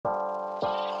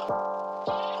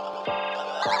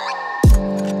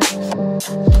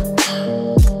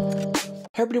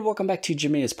Hey everybody, welcome back to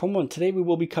Jimmy's Promo, and today we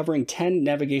will be covering 10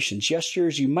 navigation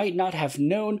gestures you might not have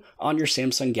known on your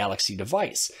Samsung Galaxy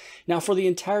device. Now for the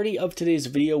entirety of today's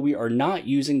video, we are not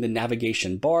using the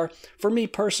navigation bar. For me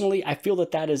personally, I feel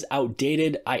that is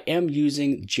outdated. I am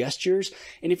using gestures,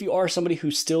 and if you are somebody who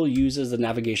still uses the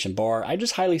navigation bar, I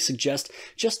just highly suggest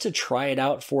just to try it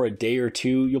out for a day or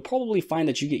two. You'll probably find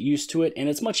that you get used to it, and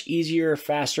it's much easier,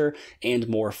 faster, and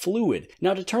more fluid.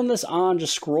 Now to turn this on,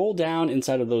 just scroll down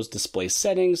inside of those display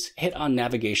settings, hit on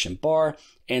navigation bar,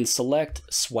 and select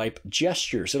swipe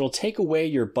gestures. It'll take away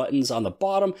your buttons on the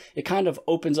bottom. It kind of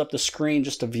opens up the screen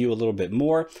just to view a little bit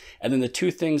more. And then the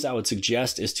two things I would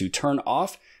suggest is to turn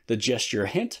off the gesture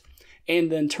hint,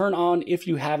 and then turn on, if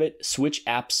you have it, switch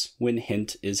apps when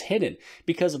hint is hidden,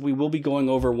 because we will be going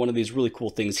over one of these really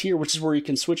cool things here, which is where you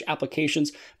can switch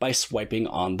applications by swiping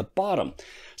on the bottom.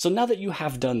 So now that you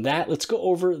have done that, let's go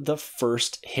over the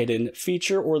first hidden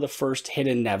feature, or the first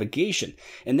hidden navigation,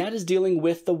 and that is dealing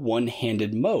with the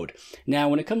one-handed mode. Now,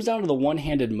 when it comes down to the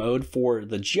one-handed mode for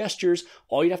the gestures,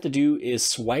 all you have to do is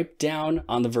swipe down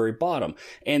on the very bottom.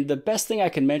 And the best thing I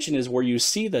can mention is where you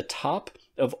see the top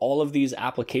of all of these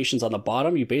applications on the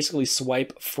bottom, you basically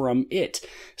swipe from it.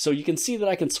 So you can see that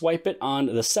I can swipe it on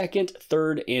the second,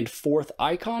 third, and fourth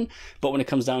icon, but when it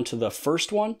comes down to the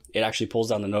first one, it actually pulls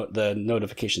down the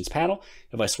notifications panel.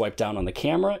 If I swipe down on the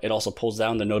camera, it also pulls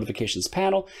down the notifications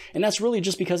panel, and that's really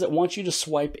just because it wants you to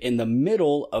swipe in the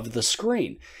middle of the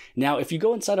screen. Now, if you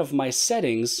go inside of my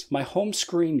settings, my home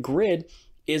screen grid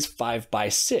is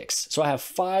 5x6. So I have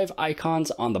 5 icons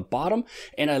on the bottom,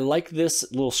 and I like this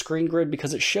little screen grid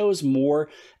because it shows more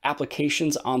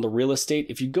applications on the real estate.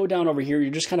 If you go down over here,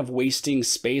 you're just kind of wasting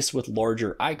space with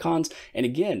larger icons. And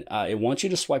again, it wants you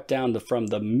to swipe down from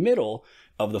the middle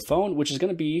of the phone, which is going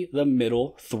to be the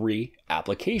middle 3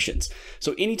 applications.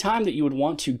 So anytime that you would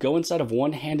want to go inside of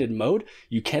one-handed mode,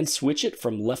 you can switch it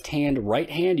from left hand, right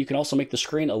hand. You can also make the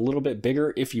screen a little bit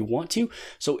bigger if you want to.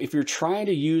 So if you're trying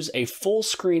to use a full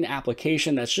screen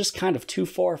application that's just kind of too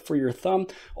far for your thumb,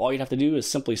 all you'd have to do is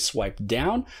simply swipe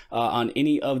down on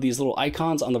any of these little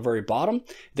icons on the very bottom.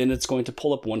 Then it's going to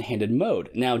pull up one-handed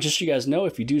mode. Now, just so you guys know,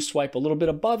 if you do swipe a little bit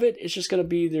above it, it's just going to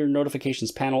be their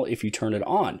notifications panel if you turn it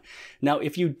on. Now,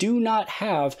 if you do not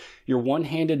have your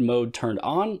one-handed mode turned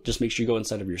on, just make sure you go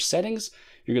inside of your settings.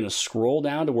 You're going to scroll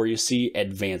down to where you see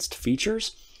advanced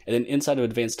features. And then inside of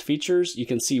advanced features, you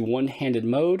can see one-handed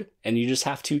mode, and you just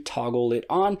have to toggle it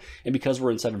on. And because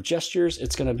we're inside of gestures,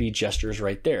 it's going to be gestures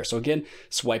right there. So again,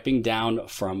 swiping down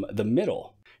from the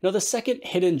middle. Now, the second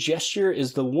hidden gesture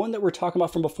is the one that we're talking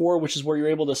about from before, which is where you're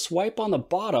able to swipe on the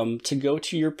bottom to go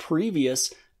to your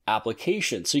previous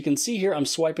application. So you can see here, I'm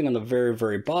swiping on the very,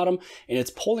 very bottom, and it's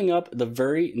pulling up the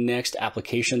very next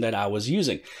application that I was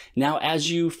using. Now,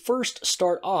 as you first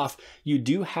start off, you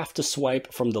do have to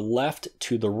swipe from the left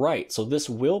to the right. So this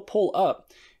will pull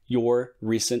up your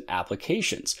recent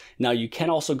applications. Now, you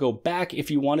can also go back if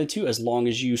you wanted to, as long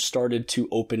as you started to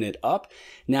open it up.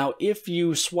 Now, if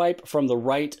you swipe from the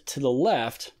right to the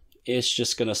left, it's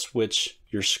just going to switch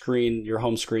your screen, your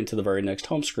home screen, to the very next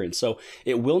home screen. So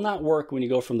it will not work when you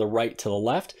go from the right to the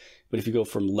left, but if you go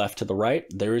from left to the right,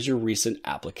 there is your recent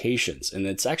applications. And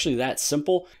it's actually that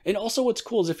simple. And also what's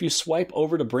cool is if you swipe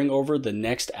over to bring over the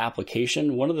next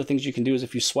application, one of the things you can do is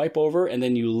if you swipe over and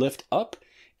then you lift up,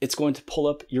 it's going to pull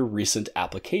up your recent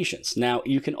applications. Now,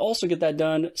 you can also get that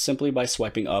done simply by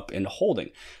swiping up and holding.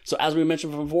 So as we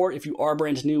mentioned before, if you are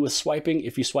brand new with swiping,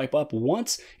 if you swipe up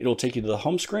once, it'll take you to the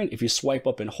home screen. If you swipe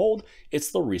up and hold,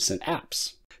 it's the recent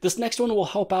apps. This next one will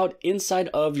help out inside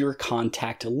of your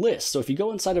contact list. So if you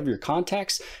go inside of your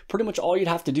contacts, pretty much all you'd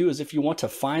have to do is if you want to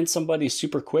find somebody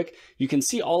super quick, you can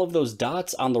see all of those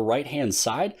dots on the right-hand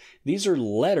side. These are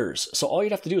letters. So all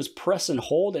you'd have to do is press and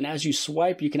hold, and as you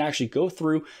swipe, you can actually go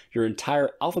through your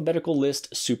entire alphabetical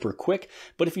list super quick.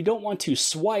 But if you don't want to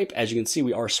swipe, as you can see,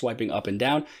 we are swiping up and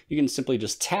down, you can simply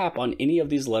just tap on any of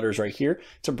these letters right here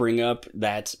to bring up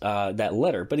that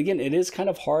letter. But again, it is kind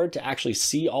of hard to actually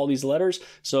see all these letters.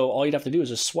 So all you'd have to do is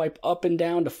just swipe up and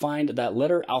down to find that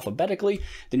letter alphabetically.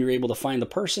 Then you're able to find the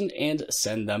person and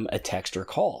send them a text or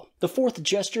call. The fourth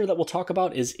gesture that we'll talk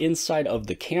about is inside of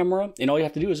the camera, and all you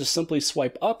have to do is just simply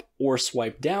swipe up or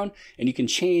swipe down, and you can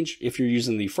change if you're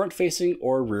using the front-facing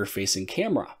or rear-facing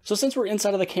camera. So since we're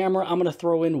inside of the camera, I'm going to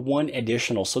throw in one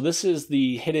additional. So this is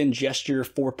the hidden gesture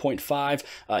 4.5,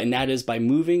 and that is by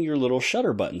moving your little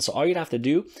shutter button. So all you'd have to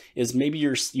do is maybe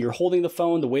you're holding the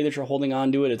phone the way that you're holding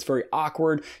onto it. It's very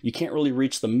awkward. You can't really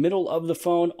reach the middle of the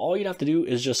phone. All you'd have to do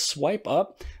is just swipe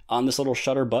up on this little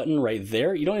shutter button right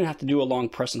there. You don't even have to do a long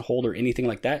press and hold or anything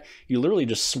like that. You literally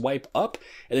just swipe up,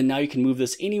 and then now you can move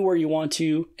this anywhere you want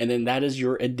to, and then that is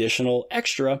your additional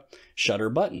extra shutter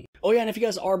button. Oh yeah, and if you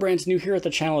guys are brand new here at the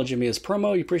channel, Jimmy is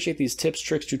Promo, you appreciate these tips,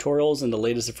 tricks, tutorials, and the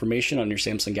latest information on your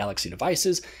Samsung Galaxy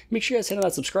devices, make sure you guys hit on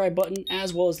that subscribe button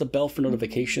as well as the bell for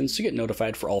notifications to get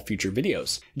notified for all future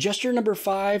videos. Gesture number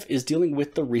 5 is dealing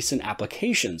with the recent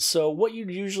applications. So what you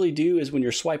usually do is when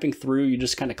you're swiping through, you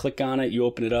just kind of click on it, you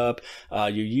open it up,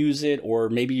 you use it, or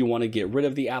maybe you want to get rid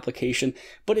of the application.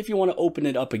 But if you want to open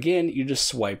it up again, you just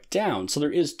swipe down. So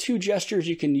there is 2 gestures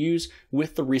you can use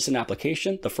with the recent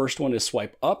application. The first one is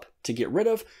swipe up to get rid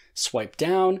of, swipe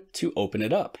down to open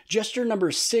it up. Gesture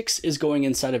number 6 is going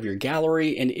inside of your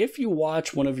gallery, and if you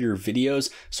watch one of your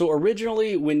videos, so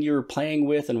originally when you're playing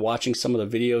with and watching some of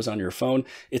the videos on your phone,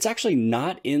 it's actually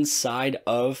not inside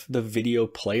of the video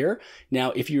player.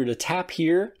 Now, if you were to tap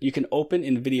here, you can open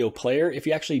in video player. If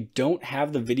you actually don't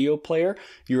have the video player,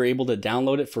 you're able to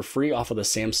download it for free off of the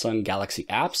Samsung Galaxy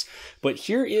apps. But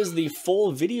here is the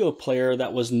full video player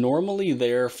that was normally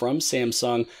there from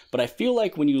Samsung, but I feel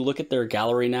like when you look at their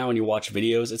gallery now and you watch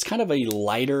videos, it's kind of a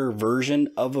lighter version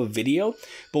of a video.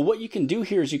 But what you can do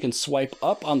here is you can swipe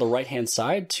up on the right hand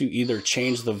side to either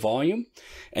change the volume,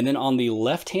 and then on the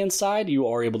left hand side you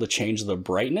are able to change the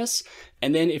brightness.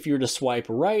 And then if you were to swipe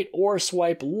right or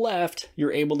swipe left,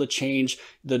 you're able to change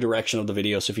the direction of the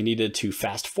video. So if you needed to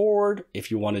fast forward,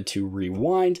 if you wanted to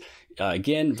rewind,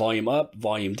 again, volume up,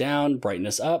 volume down,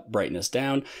 brightness up, brightness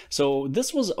down. So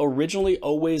this was originally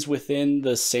always within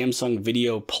the Samsung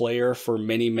video player for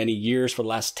many, many years, for the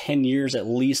last 10 years at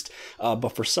least.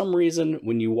 But for some reason,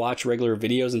 when you watch regular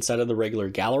videos inside of the regular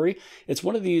gallery, it's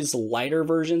one of these lighter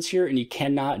versions here and you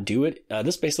cannot do it.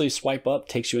 This basically swipe up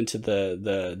takes you into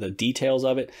the details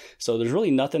of it. So there's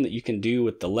really nothing that you can do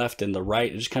with the left and the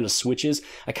right. It just kind of switches.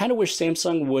 I kind of wish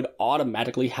Samsung would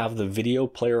automatically have the video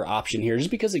player option here just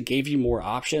because it gave you more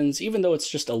options, even though it's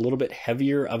just a little bit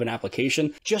heavier of an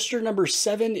application. Gesture number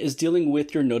 7 is dealing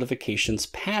with your notifications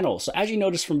panel. So as you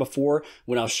noticed from before,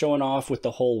 when I was showing off with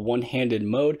the whole one-handed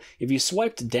mode, if you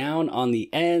swiped down on the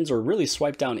ends or really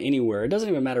swipe down anywhere, it doesn't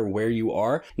even matter where you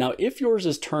are. Now, if yours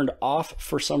is turned off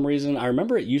for some reason, I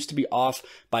remember it used to be off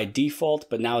by default,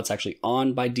 but now it's actually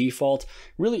on by default.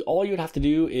 Really, all you'd have to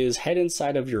do is head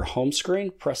inside of your home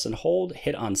screen, press and hold,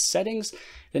 hit on settings.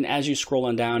 Then as you scroll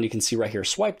on down, you can see right here,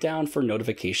 swipe down for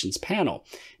notifications panel.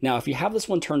 Now, if you have this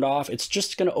one turned off, it's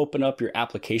just going to open up your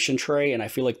application tray. And I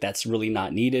feel like that's really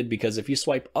not needed because if you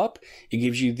swipe up, it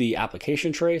gives you the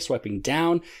application tray. Swiping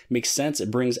down makes sense. It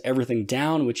brings everything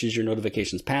down, which is your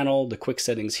notifications panel, the quick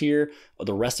settings here,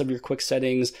 the rest of your quick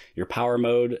settings, your power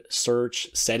mode,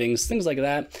 search, settings, things like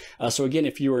that. So again,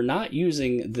 if you are not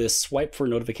using this swipe for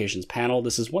notifications panel,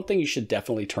 this is one thing you should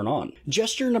definitely turn on.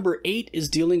 Gesture number 8 is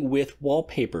dealing with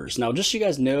wallpapers. Now, just so you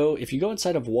guys know, if you go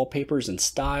inside of wallpapers and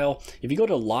style, if you go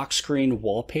to lock screen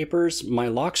wallpapers, my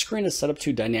lock screen is set up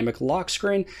to dynamic lock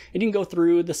screen, and you can go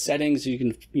through the settings. You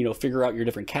can, figure out your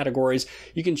different categories.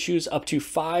 You can choose up to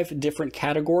 5 different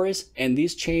categories, and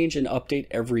these change and update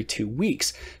every 2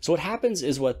 weeks. So what happens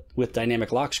is with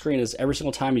dynamic lock screen is every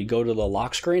single time you go to the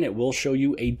lock screen, it will show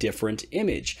you a different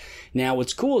image. Now,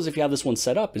 what's cool is if you have this one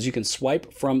set up is you can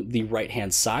swipe from the right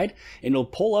hand side and it'll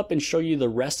pull up and show you the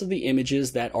rest of the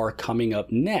images that are coming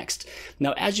up next.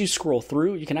 Now, as you scroll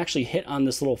through, you can actually hit on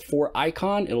this little 4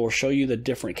 icon. It will show you the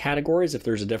different categories. If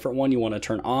there's a different one you want to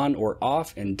turn on or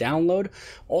off and download.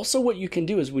 Also, what you can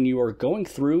do is when you are going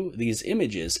through these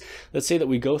images, let's say that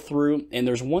we go through and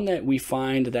there's one that we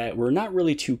find that we're not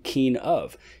really too keen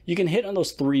of. You can hit on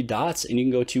those 3 dots and you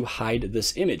can go to hide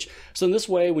this image. So in this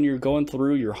way, when you're going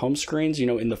through your home screens,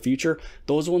 in the future,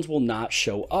 those ones will not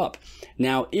show up.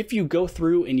 Now, if you go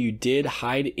through and you did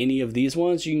hide any of these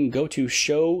ones, you can go to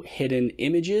show hidden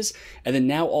images. And then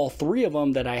now all 3 of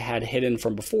them that I had hidden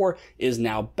from before is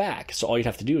now back. So all you'd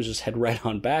have to do is just head right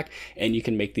on back and you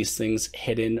can make these things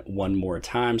hidden one more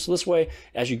time. So this way,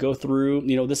 as you go through,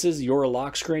 this is your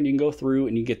lock screen. You can go through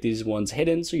and you get these ones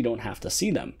hidden so you don't have to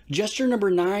see them. Gesture number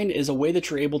 9 is a way that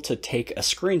you're able to take a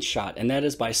screenshot, and that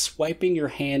is by swiping your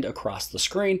hand across the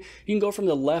screen. You can go from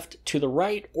the left to the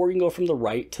right, or you can go from the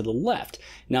right to the left.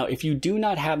 Now, if you do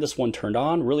not have this one turned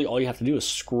on, really all you have to do is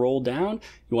scroll down.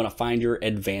 You want to find your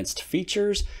advanced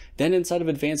features. Then inside of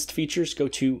advanced features, go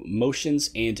to motions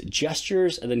and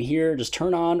gestures, and then here just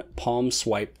turn on palm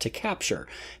swipe to capture.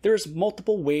 There's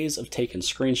multiple ways of taking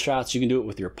screenshots. You can do it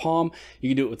with your palm, you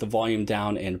can do it with the volume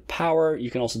down and power, you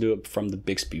can also do it from the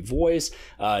Bixby Voice,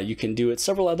 you can do it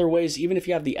several other ways. Even if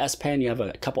you have the S Pen, you have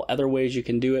a couple other ways you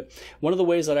can do it. One of the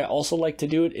ways that I also like to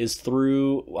do it is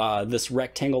through this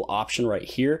rectangle option right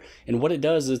here, and what it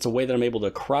does is it's a way that I'm able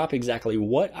to crop exactly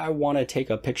what I want to take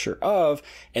a picture of,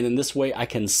 and then this way I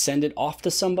can send it off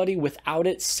to somebody without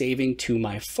it saving to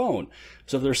my phone.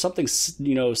 So if there's something,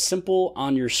 you know, simple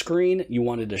on your screen you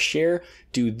wanted to share,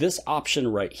 do this option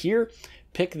right here.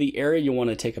 Pick the area you want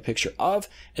to take a picture of,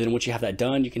 and then once you have that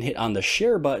done, you can hit on the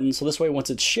share button. So this way, once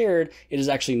it's shared, it is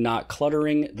actually not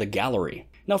cluttering the gallery.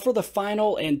 Now for the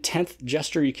final and 10th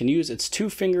gesture you can use, it's 2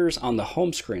 fingers on the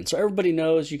home screen. So everybody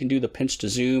knows you can do the pinch to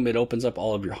zoom. It opens up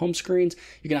all of your home screens.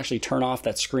 You can actually turn off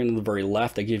that screen on the very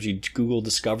left that gives you Google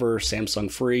Discover, Samsung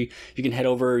free. You can head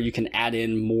over, you can add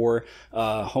in more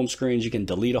home screens. You can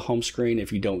delete a home screen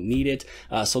if you don't need it.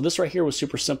 So this right here was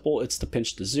super simple. It's the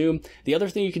pinch to zoom. The other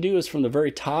thing you can do is from the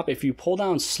very top, if you pull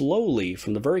down slowly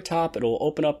from the very top, it'll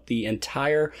open up the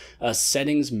entire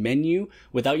settings menu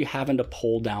without you having to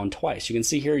pull down twice. You can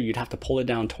see here you'd have to pull it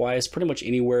down twice pretty much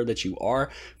anywhere that you are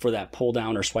for that pull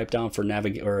down or swipe down for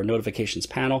notifications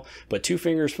panel, but 2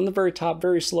 fingers from the very top,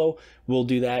 very slow, will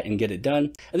do that and get it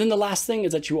done. And then the last thing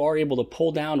is that you are able to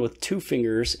pull down with 2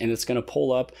 fingers, and it's going to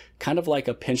pull up kind of like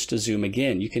a pinch to zoom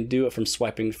again. You can do it from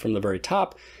swiping from the very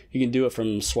top. You can do it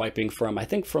from swiping from, I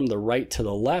think, from the right to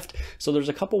the left. So there's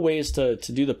a couple ways to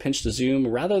do the pinch to zoom.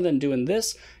 Rather than doing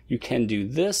this, you can do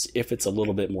this if it's a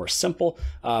little bit more simple.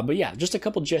 But yeah, just a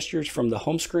couple gestures from the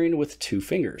home screen with 2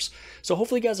 fingers. So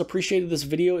hopefully you guys appreciated this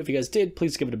video. If you guys did,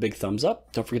 please give it a big thumbs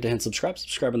up. Don't forget to hit subscribe.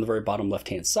 Subscribe on the very bottom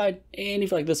left-hand side. And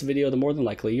if you like this video, then more than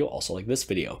likely you'll also like this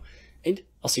video. And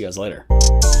I'll see you guys later.